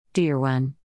Dear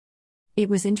one. It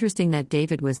was interesting that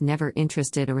David was never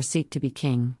interested or seek to be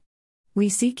king. We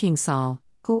see King Saul,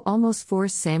 who almost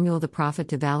forced Samuel the prophet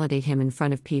to validate him in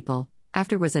front of people,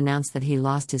 after it was announced that he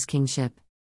lost his kingship.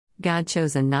 God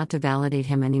chose not to validate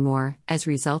him anymore. As a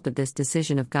result of this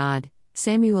decision of God,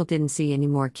 Samuel didn't see any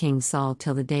more King Saul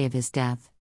till the day of his death.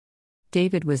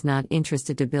 David was not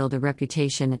interested to build a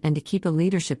reputation and to keep a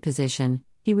leadership position.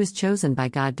 He was chosen by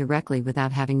God directly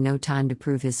without having no time to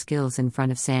prove his skills in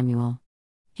front of Samuel.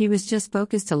 He was just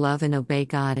focused to love and obey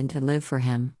God and to live for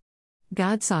him.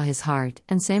 God saw his heart,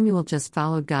 and Samuel just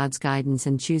followed God's guidance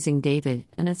in choosing David,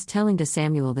 and it's telling to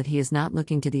Samuel that he is not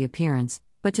looking to the appearance,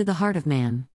 but to the heart of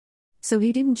man. So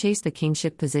he didn't chase the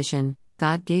kingship position.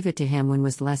 God gave it to him when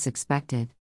was less expected.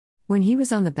 When he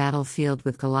was on the battlefield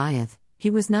with Goliath, he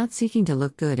was not seeking to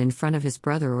look good in front of his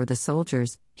brother or the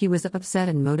soldiers. He was upset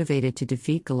and motivated to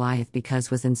defeat Goliath because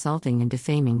was insulting and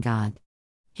defaming God.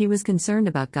 He was concerned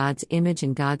about God's image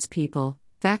and God's people,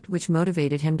 fact which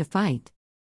motivated him to fight.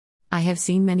 I have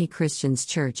seen many Christians,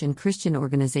 church and Christian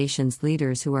organizations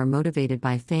leaders who are motivated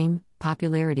by fame,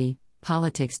 popularity,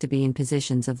 politics to be in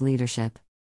positions of leadership.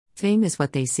 Fame is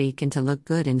what they seek and to look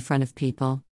good in front of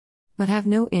people. But have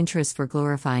no interest for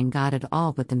glorifying God at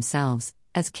all but themselves,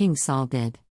 as King Saul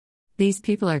did. These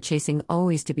people are chasing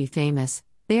always to be famous.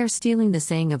 They are stealing the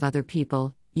saying of other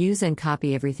people, use and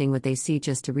copy everything what they see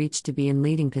just to reach to be in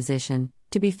leading position,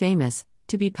 to be famous,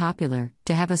 to be popular,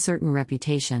 to have a certain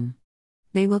reputation.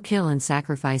 They will kill and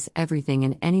sacrifice everything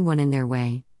and anyone in their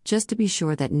way, just to be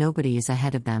sure that nobody is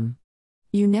ahead of them.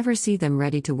 You never see them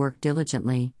ready to work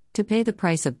diligently, to pay the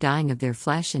price of dying of their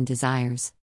flesh and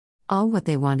desires. All what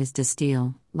they want is to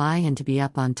steal, lie and to be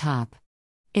up on top.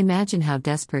 Imagine how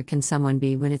desperate can someone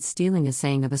be when it's stealing a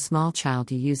saying of a small child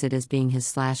to use it as being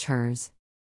his/hers.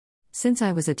 Since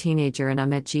I was a teenager and I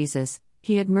met Jesus,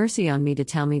 he had mercy on me to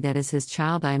tell me that as his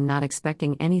child I am not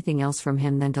expecting anything else from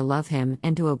him than to love him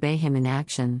and to obey him in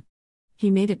action. He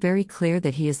made it very clear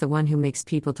that he is the one who makes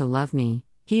people to love me,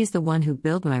 he is the one who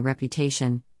built my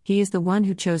reputation, he is the one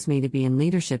who chose me to be in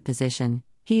leadership position,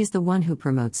 he is the one who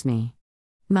promotes me.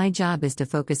 My job is to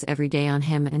focus every day on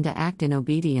him and to act in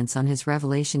obedience on his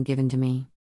revelation given to me.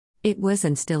 It was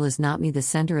and still is not me the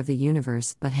center of the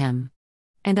universe, but him.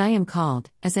 And I am called,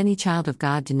 as any child of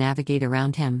God, to navigate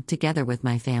around him together with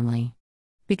my family.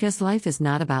 Because life is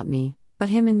not about me, but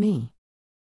him and me.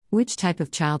 Which type of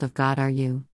child of God are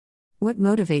you? What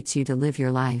motivates you to live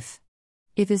your life?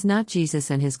 If it is not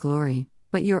Jesus and his glory,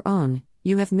 but your own,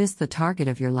 you have missed the target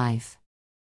of your life.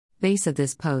 Base of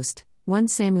this post, 1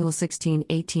 Samuel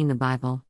 16:18. The Bible.